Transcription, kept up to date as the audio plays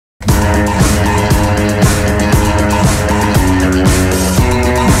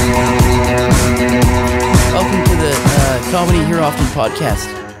podcast.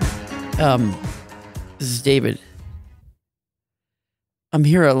 This is David. I'm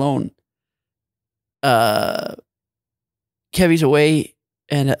here alone. Kevy's away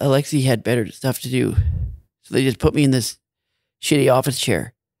and Alexi had better stuff to do. So they just put me in this shitty office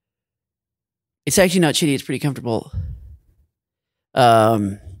chair. It's actually not shitty, it's pretty comfortable.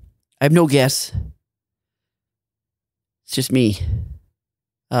 I have no guests. It's just me.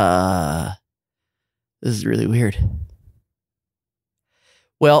 This is really weird.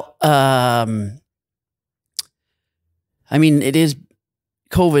 Well, I mean, it is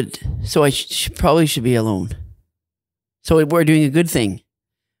COVID, so I probably should be alone. So we're doing a good thing.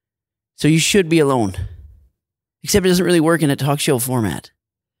 So you should be alone. Except it doesn't really work in a talk show format.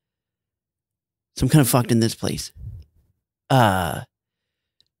 So I'm kind of fucked in this place. So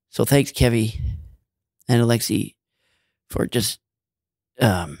thanks, Kevy and Alexi, for just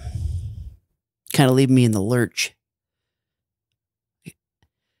kind of leaving me in the lurch.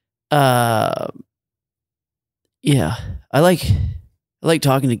 Yeah, I like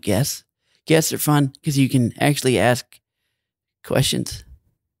talking to guests. Guests are fun because you can actually ask questions.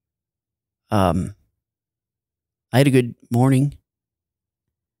 I had a good morning.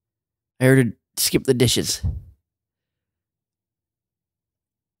 I ordered skip the dishes.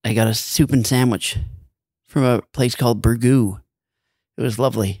 I got a soup and sandwich from a place called Burgoo. It was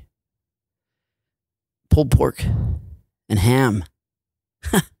lovely. Pulled pork and ham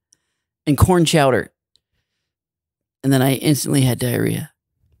and corn chowder. And then I instantly had diarrhea.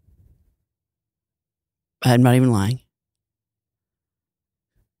 I'm not even lying.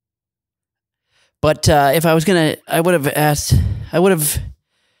 But if I was going to, I would have,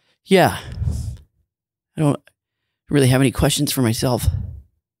 yeah. I don't really have any questions for myself.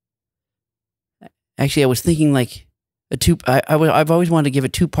 Actually, I was thinking like I've always wanted to give a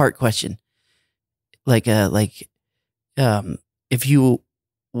two-part question. If you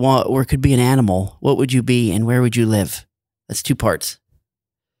want, or could be an animal, what would you be and where would you live? That's two parts.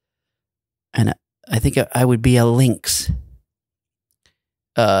 And I think I would be a lynx.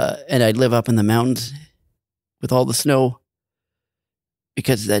 And I'd live up in the mountains with all the snow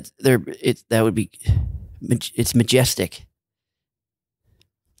because it's majestic.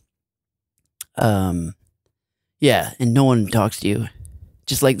 Yeah, and no one talks to you,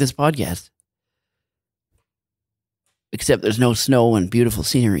 just like this podcast. Except there's no snow and beautiful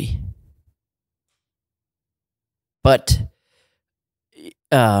scenery. But,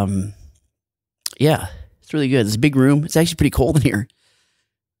 yeah, it's really good. It's a big room. It's actually pretty cold in here.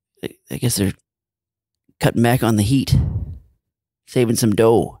 I guess they're cutting back on the heat, saving some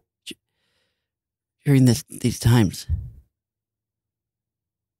dough during these times.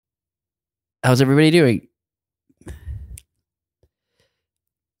 How's everybody doing?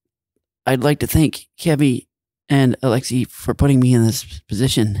 I'd like to thank Kevy and Alexi for putting me in this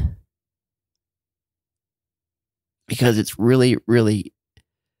position because it's really, really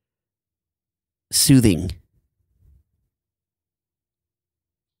soothing.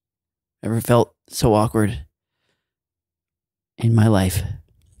 Never felt so awkward in my life.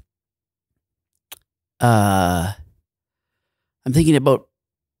 I'm thinking about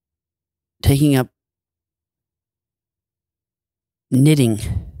taking up knitting.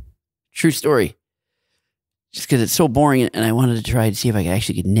 True story. Just because it's so boring and I wanted to try to see if I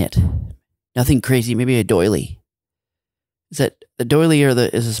actually could knit. Nothing crazy, maybe a doily. Is that the doily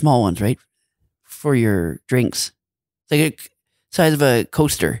is the small ones, right? For your drinks. It's like a size of a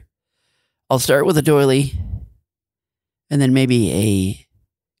coaster. I'll start with a doily and then maybe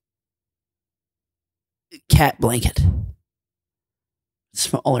a cat blanket.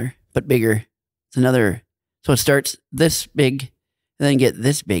 Smaller, but bigger. It's another. So it starts this big and then get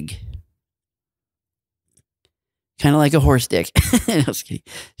this big. Kind of like a horse dick. No, just kidding.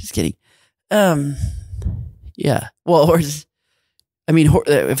 Just kidding. Yeah. Well, horse. I mean,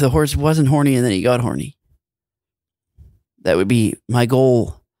 if the horse wasn't horny and then he got horny, that would be my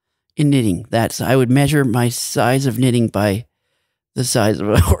goal in knitting. I would measure my size of knitting by the size of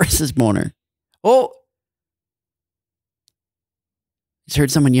a horse's boner. Oh! Just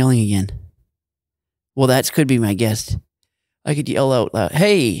heard someone yelling again. Well, that could be my guest. I could yell out loud,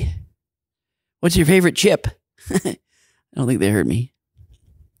 "Hey, what's your favorite chip?" I don't think they heard me.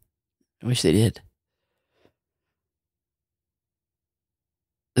 I wish they did.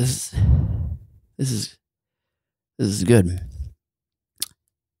 This is good.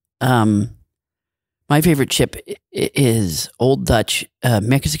 My favorite chip is Old Dutch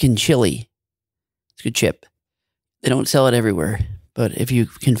Mexican chili. It's a good chip. They don't sell it everywhere, but if you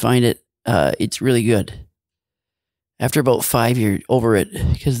can find it, it's really good. After about 5, you're over it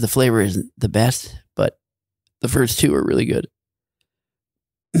because the flavor isn't the best, but the first two are really good.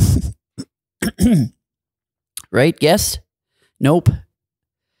 Right? Guess? Nope.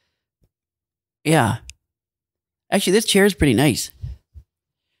 Yeah. Actually, this chair is pretty nice.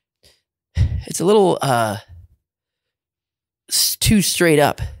 It's a little too straight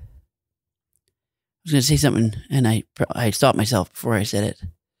up. I was going to say something, and I stopped myself before I said it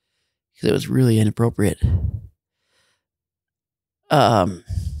because it was really inappropriate. It's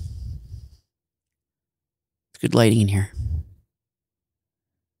good lighting in here.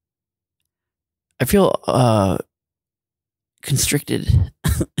 I feel constricted.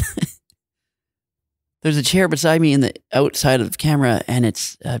 There's a chair beside me in the outside of the camera, and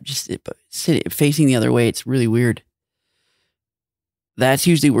it's just facing the other way. It's really weird. That's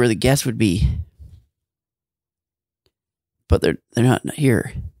usually where the guests would be, but they're not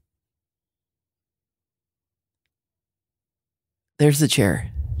here. There's the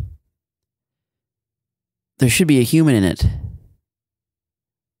chair. There should be a human in it,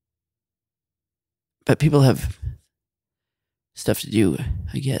 but people have stuff to do,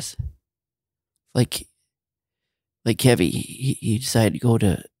 I guess. Like Kevy, he decided to go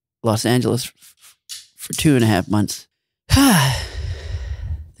to Los Angeles for 2.5 months.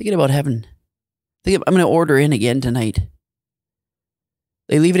 Thinking about I'm going to order in again tonight.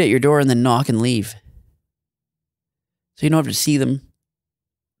 They leave it at your door and then knock and leave. So you don't have to see them.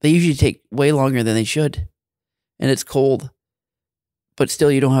 They usually take way longer than they should. And it's cold. But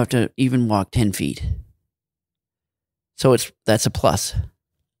still, you don't have to even walk 10 feet. So that's a plus.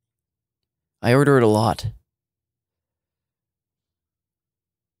 I order it a lot.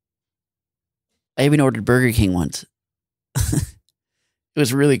 I even ordered Burger King once. It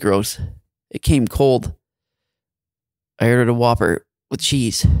was really gross. It came cold. I ordered a Whopper with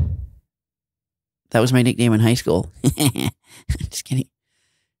cheese. That was my nickname in high school. Just kidding.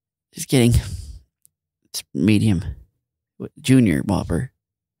 Just kidding. It's medium. Junior Whopper.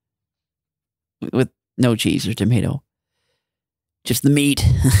 With no cheese or tomato. Just the meat.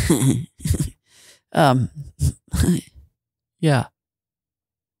 Yeah.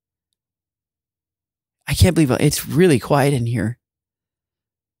 I can't believe it's really quiet in here.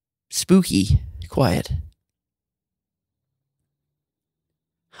 Spooky quiet.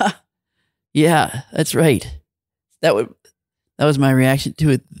 Ha. Yeah, that's right. That was my reaction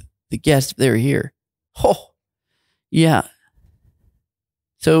to it. The guests, if they were here. Oh, yeah.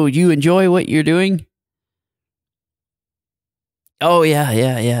 So you enjoy what you're doing? Oh, yeah.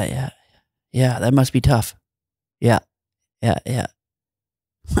 Yeah, that must be tough. Yeah.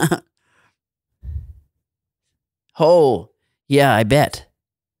 Oh, yeah, I bet.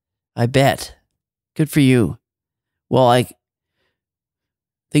 Good for you. Well,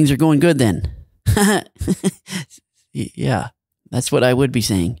 things are going good then. Yeah, that's what I would be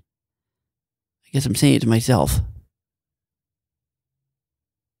saying. I guess I'm saying it to myself.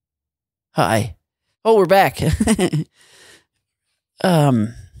 Hi. Oh, we're back.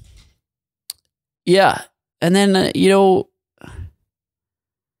 Yeah. And then,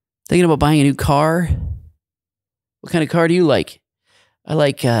 thinking about buying a new car. What kind of car do you like? I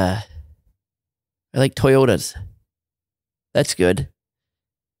like Toyotas. That's good.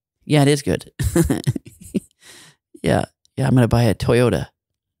 Yeah, it is good. Yeah, I'm going to buy a Toyota.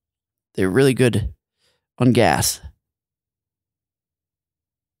 They're really good on gas.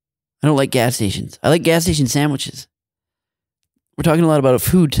 I don't like gas stations. I like gas station sandwiches. We're talking a lot about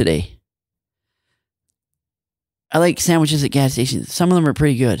food today. I like sandwiches at gas stations. Some of them are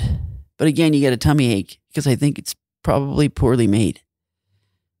pretty good. But again, you get a tummy ache because I think it's probably poorly made.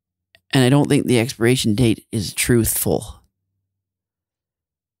 And I don't think the expiration date is truthful.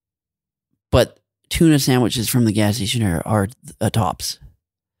 But tuna sandwiches from the gas station are tops.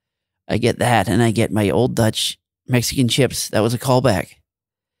 I get that, and I get my Old Dutch Mexican chips. That was a callback.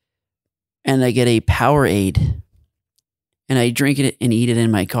 And I get a Powerade. And I drink it and eat it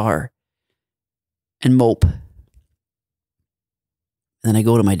in my car. And mope. And then I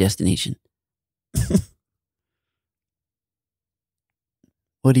go to my destination.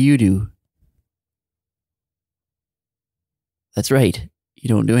 What do you do? That's right. You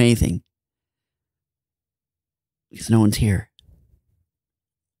don't do anything. Because no one's here.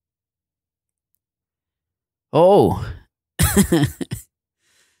 Oh.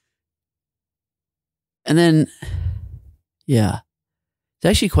 And then, yeah. It's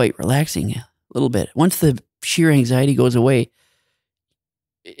actually quite relaxing a little bit. Once the sheer anxiety goes away,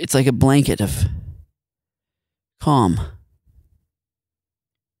 it's like a blanket of calm.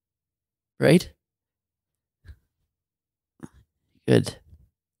 Right? Good.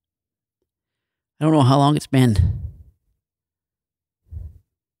 I don't know how long it's been.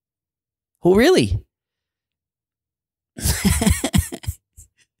 Oh, really?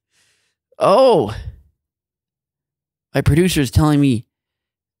 Oh, my producer is telling me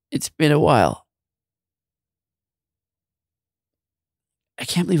it's been a while. I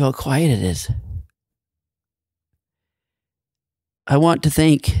can't believe how quiet it is. I want to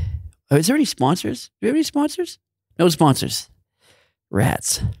thank... Is there any sponsors? Do we have any sponsors? No sponsors.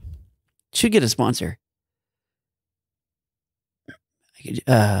 Rats. Should get a sponsor.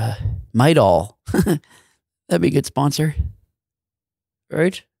 Midol. That'd be a good sponsor.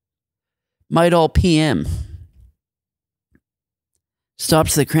 Right? Midol PM.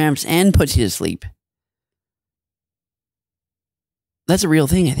 Stops the cramps and puts you to sleep. That's a real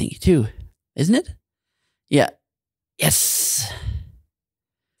thing, I think, too. Isn't it? Yeah. Yes.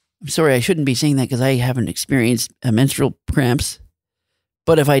 I'm sorry, I shouldn't be saying that because I haven't experienced menstrual cramps.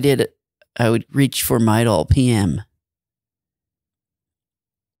 But if I did, I would reach for Midol PM.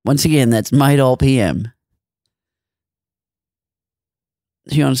 Once again, that's Midol PM.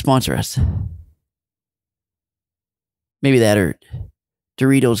 Do you want to sponsor us? Maybe that or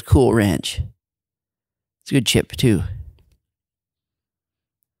Doritos Cool Ranch. It's a good chip, too.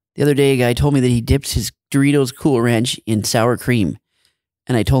 The other day, a guy told me that he dips his Doritos Cool Ranch in sour cream.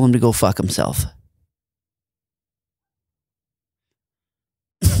 And I told him to go fuck himself.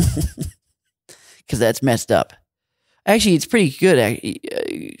 Because that's messed up. Actually, it's pretty good.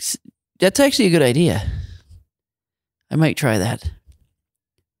 That's actually a good idea. I might try that.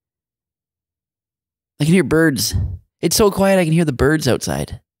 I can hear birds. It's so quiet I can hear the birds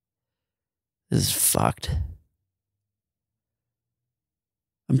outside. This is fucked.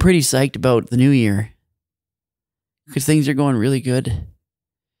 I'm pretty psyched about the new year. Because things are going really good.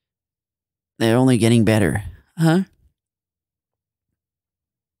 They're only getting better. Huh?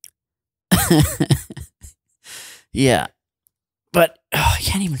 Yeah. But I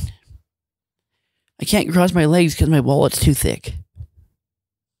can't cross my legs because my wallet's too thick.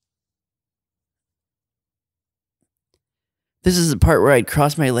 This is the part where I'd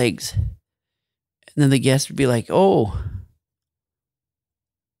cross my legs. And then the guest would be like, oh.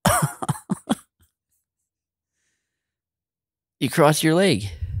 You cross your leg.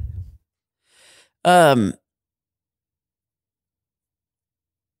 Oh,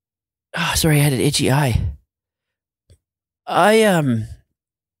 sorry, I had an itchy eye. I don't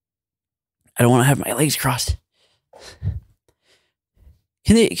want to have my legs crossed.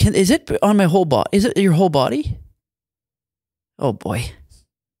 Is it on my whole body? Is it your whole body? Oh boy.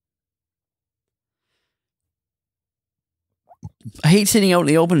 I hate sitting out in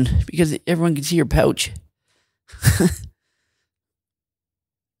the open because everyone can see your pouch.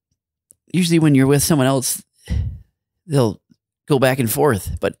 Usually when you're with someone else, they'll go back and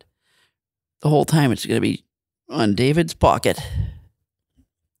forth, but the whole time it's going to be on David's pocket.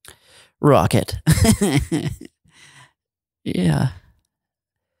 Rocket. Yeah.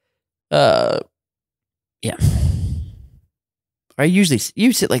 Yeah.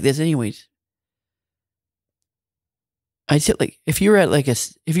 You sit like this anyways. I sit like, if you're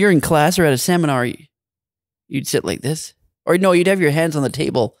in class or at a seminar, you'd sit like this. Or no, you'd have your hands on the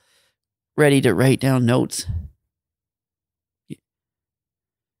table ready to write down notes.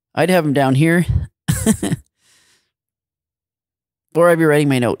 I'd have them down here. Or I'd be writing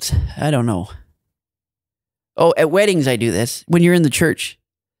my notes. I don't know. Oh, at weddings I do this. When you're in the church.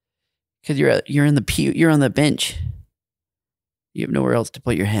 Because you're in the pew, you're on the bench. You have nowhere else to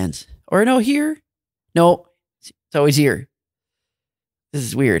put your hands. Or no, here. No, it's always here. This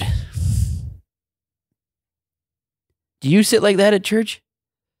is weird. Do you sit like that at church?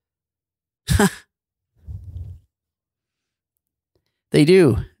 They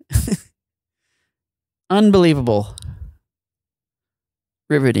do. Unbelievable.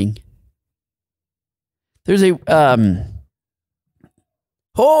 Riveting. There's a oh.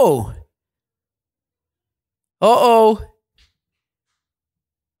 Uh-oh.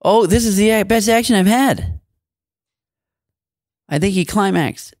 Oh, this is the best action I've had. I think he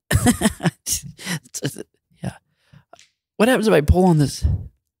climaxed. Yeah. What happens if I pull on this?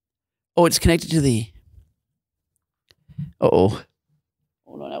 Oh, it's connected to the... Uh-oh.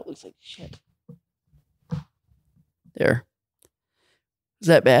 Oh, no, that looks like shit. There. Is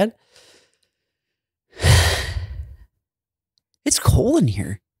that bad? It's cold in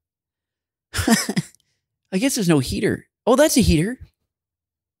here. I guess there's no heater. Oh, that's a heater.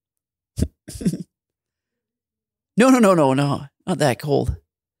 No. Not that cold.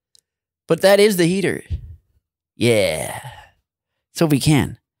 But that is the heater. Yeah. So we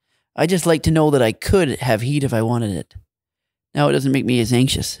can. I just like to know that I could have heat if I wanted it. Now it doesn't make me as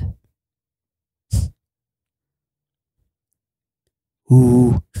anxious.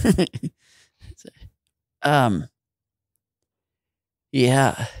 Ooh.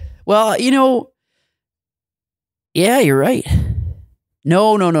 Yeah. Well, yeah, you're right.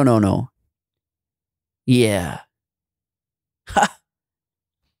 No. Yeah. Ha.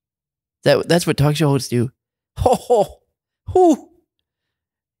 That's what talk show hosts do. Ho.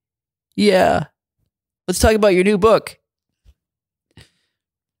 Yeah. Let's talk about your new book.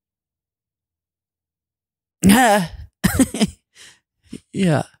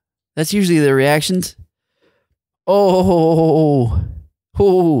 Yeah. That's usually the reactions. Oh.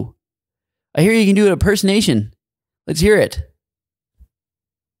 I hear you can do an impersonation. Let's hear it.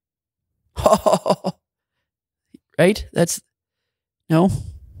 Right? That's... No?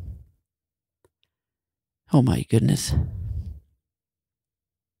 Oh my goodness.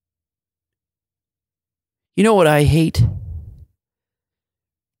 You know what I hate?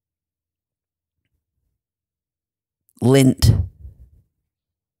 Lint.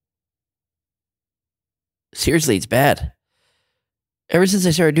 Seriously, it's bad. Ever since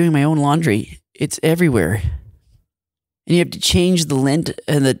I started doing my own laundry, it's everywhere. And you have to change the lint,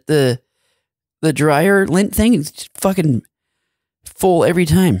 and the dryer lint thing is fucking full every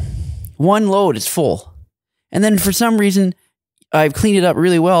time. One load is full. And then for some reason, I've cleaned it up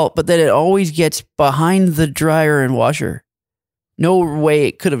really well, but then it always gets behind the dryer and washer. No way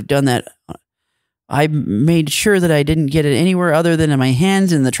it could have done that. I made sure that I didn't get it anywhere other than in my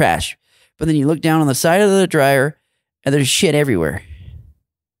hands in the trash. But then you look down on the side of the dryer, and there's shit everywhere.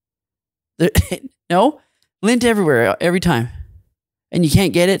 No? Lint everywhere, every time. And you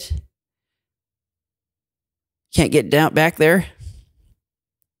can't get it. Can't get down back there.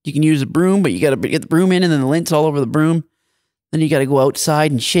 You can use a broom, but you got to get the broom in, and then the lint's all over the broom. Then you got to go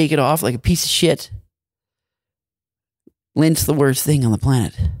outside and shake it off like a piece of shit. Lint's the worst thing on the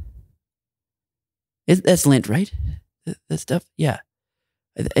planet. That's lint, right? That stuff? Yeah.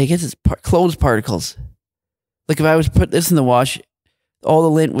 I guess it's clothes particles. Like if I was to put this in the wash, all the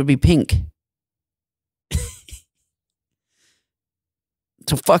lint would be pink.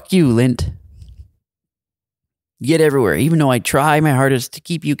 So fuck you, lint. Get everywhere, even though I try my hardest to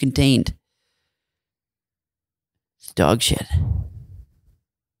keep you contained. It's dog shit.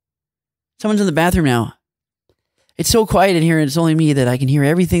 Someone's in the bathroom now. It's so quiet in here, and it's only me that I can hear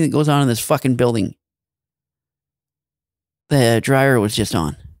everything that goes on in this fucking building. The dryer was just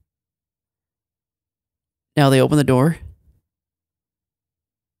on. Now they open the door.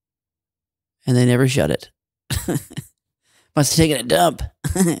 And they never shut it. Must have taken a dump.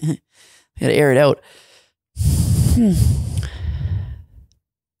 Gotta air it out.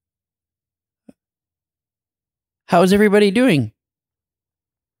 How's everybody doing?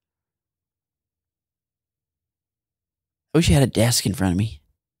 I wish I had a desk in front of me.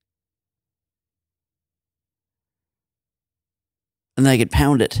 And then I could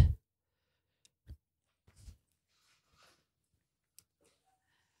pound it.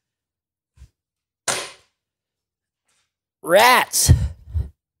 Rats.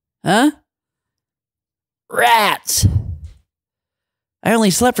 Huh? Rats. I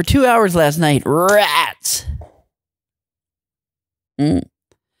only slept for 2 hours last night. Rats. I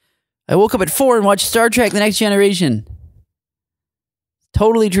woke up at 4 and watched Star Trek The Next Generation.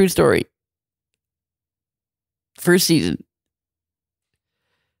 Totally true story. First season.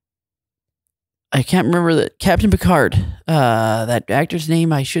 I can't remember that Captain Picard. That actor's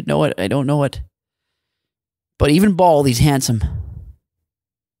name, I should know it. I don't know it. But even bald, he's handsome.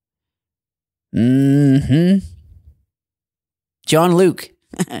 John Luke.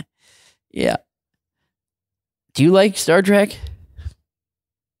 Yeah. Do you like Star Trek?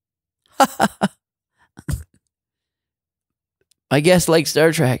 My guest likes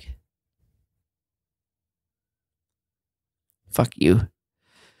Star Trek. Fuck you.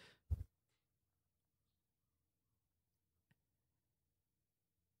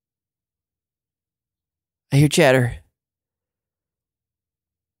 I hear chatter.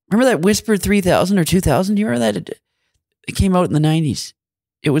 Remember that Whisper 3000 or 2000? Do you remember that? It came out in the 90s.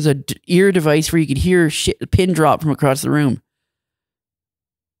 It was an ear device where you could hear shit, a pin drop from across the room.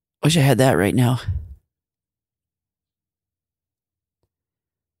 Wish I had that right now.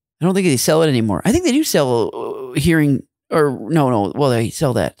 I don't think they sell it anymore. I think they do sell hearing, or no. Well, they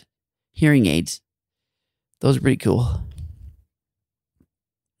sell that. Hearing aids. Those are pretty cool.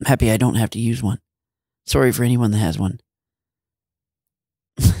 I'm happy I don't have to use one. Sorry for anyone that has one.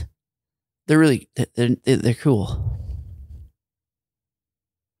 They're cool.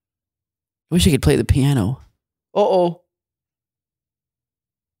 I wish I could play the piano. Uh-oh.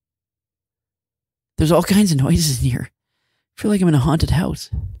 There's all kinds of noises in here. I feel like I'm in a haunted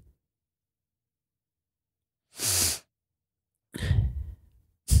house.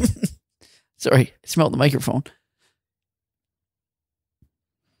 Sorry, I smelled the microphone.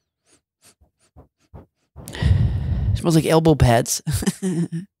 smells like elbow pads.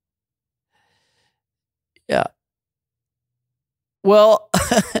 Yeah. Well,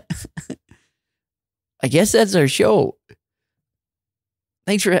 I guess that's our show.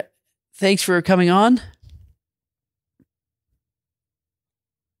 Thanks for coming on.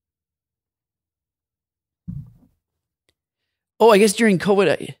 Oh, I guess during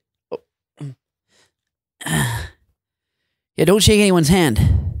COVID, yeah, don't shake anyone's hand.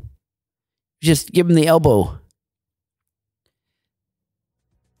 Just give them the elbow.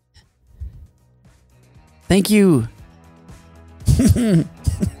 Thank you. Is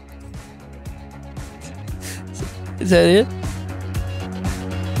that it?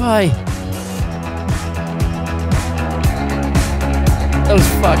 Bye. That was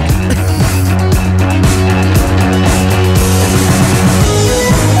fucked.